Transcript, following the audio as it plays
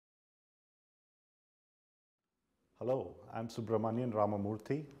Hello, I'm Subramanian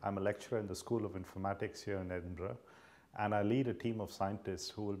Ramamoorthy. I'm a lecturer in the School of Informatics here in Edinburgh, and I lead a team of scientists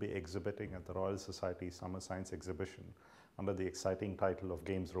who will be exhibiting at the Royal Society Summer Science Exhibition under the exciting title of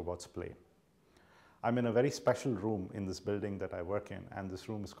Games, Robots, Play. I'm in a very special room in this building that I work in, and this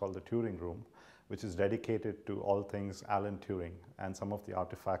room is called the Turing Room, which is dedicated to all things Alan Turing, and some of the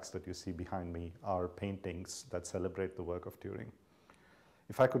artifacts that you see behind me are paintings that celebrate the work of Turing.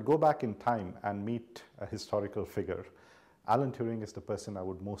 If I could go back in time and meet a historical figure, Alan Turing is the person I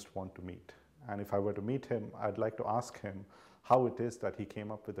would most want to meet. And if I were to meet him, I'd like to ask him how it is that he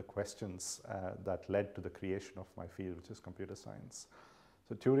came up with the questions that led to the creation of my field, which is computer science.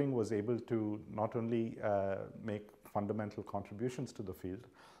 So Turing was able to not only make fundamental contributions to the field,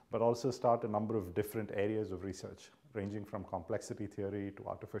 but also start a number of different areas of research, ranging from complexity theory to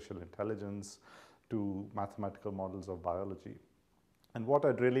artificial intelligence to mathematical models of biology. And what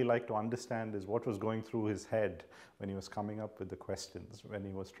I'd really like to understand is what was going through his head when he was coming up with the questions, when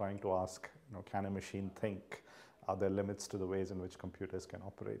he was trying to ask, can a machine think? Are there limits to the ways in which computers can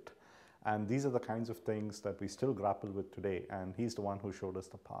operate? And these are the kinds of things that we still grapple with today, and he's the one who showed us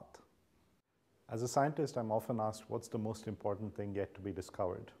the path. As a scientist, I'm often asked, what's the most important thing yet to be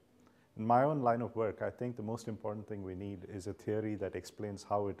discovered? In my own line of work, I think the most important thing we need is a theory that explains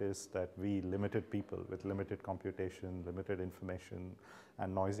how it is that we limited people with limited computation, limited information,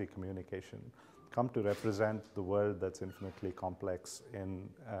 and noisy communication come to represent the world that's infinitely complex in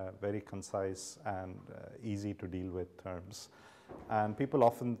very concise and easy to deal with terms. And people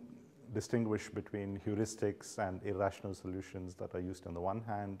often distinguish between heuristics and irrational solutions that are used on the one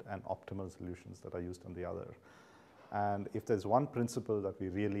hand and optimal solutions that are used on the other. And if there's one principle that we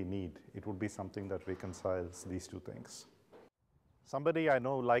really need, it would be something that reconciles these two things. Somebody I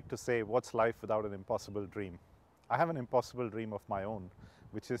know liked to say, what's life without an impossible dream? I have an impossible dream of my own,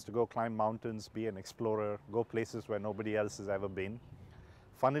 which is to go climb mountains, be an explorer, go places where nobody else has ever been.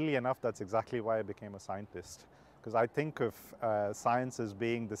 Funnily enough, that's exactly why I became a scientist, because I think of science as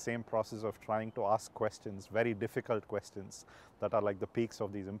being the same process of trying to ask questions, very difficult questions that are like the peaks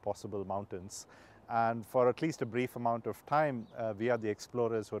of these impossible mountains. And for at least a brief amount of time, we are the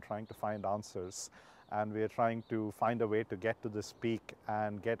explorers who are trying to find answers. And we are trying to find a way to get to this peak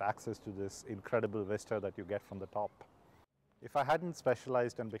and get access to this incredible vista that you get from the top. If I hadn't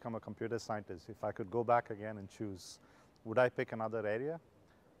specialized and become a computer scientist, if I could go back again and choose, would I pick another area?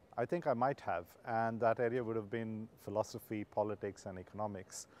 I think I might have, and that area would have been philosophy, politics, and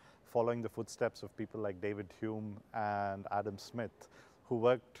economics, following the footsteps of people like David Hume and Adam Smith, who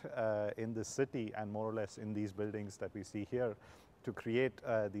worked in this city and more or less in these buildings that we see here to create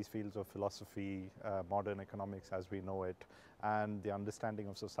these fields of philosophy, modern economics as we know it, and the understanding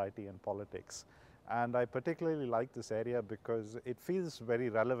of society and politics. And I particularly like this area because it feels very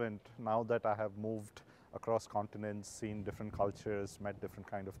relevant now that I have moved across continents, seen different cultures, met different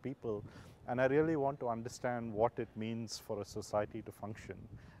kind of people. And I really want to understand what it means for a society to function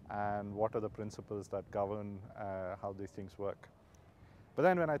and what are the principles that govern how these things work. But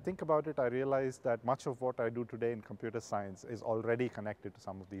then when I think about it, I realize that much of what I do today in computer science is already connected to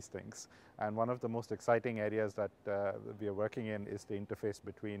some of these things. And one of the most exciting areas that we are working in is the interface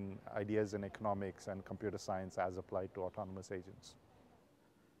between ideas in economics and computer science as applied to autonomous agents.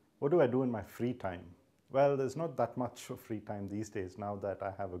 What do I do in my free time? Well, there's not that much of free time these days now that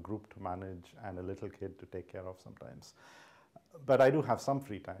I have a group to manage and a little kid to take care of sometimes. But I do have some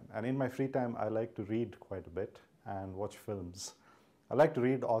free time. And in my free time, I like to read quite a bit and watch films. I like to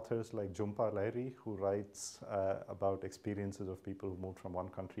read authors like Jhumpa Lahiri, who writes about experiences of people who moved from one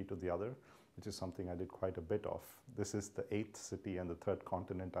country to the other, which is something I did quite a bit of. This is the 8th city and the 3rd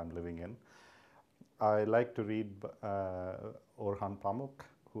continent I'm living in. I like to read Orhan Pamuk,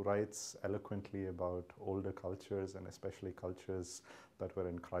 who writes eloquently about older cultures and especially cultures that were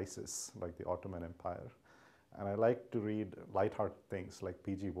in crisis, like the Ottoman Empire. And I like to read lighthearted things like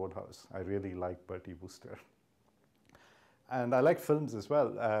P.G. Wodehouse. I really like Bertie Wooster. And I like films as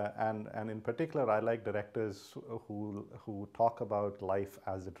well, and in particular, I like directors who talk about life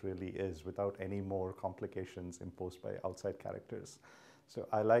as it really is, without any more complications imposed by outside characters. So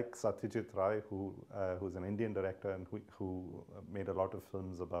I like Satyajit Ray, who's an Indian director and who made a lot of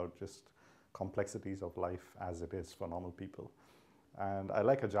films about just complexities of life as it is for normal people. And I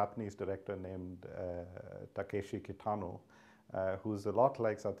like a Japanese director named Takeshi Kitano, who's a lot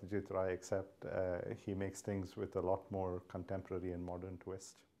like Satyajit Ray, except he makes things with a lot more contemporary and modern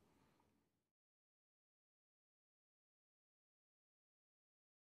twist.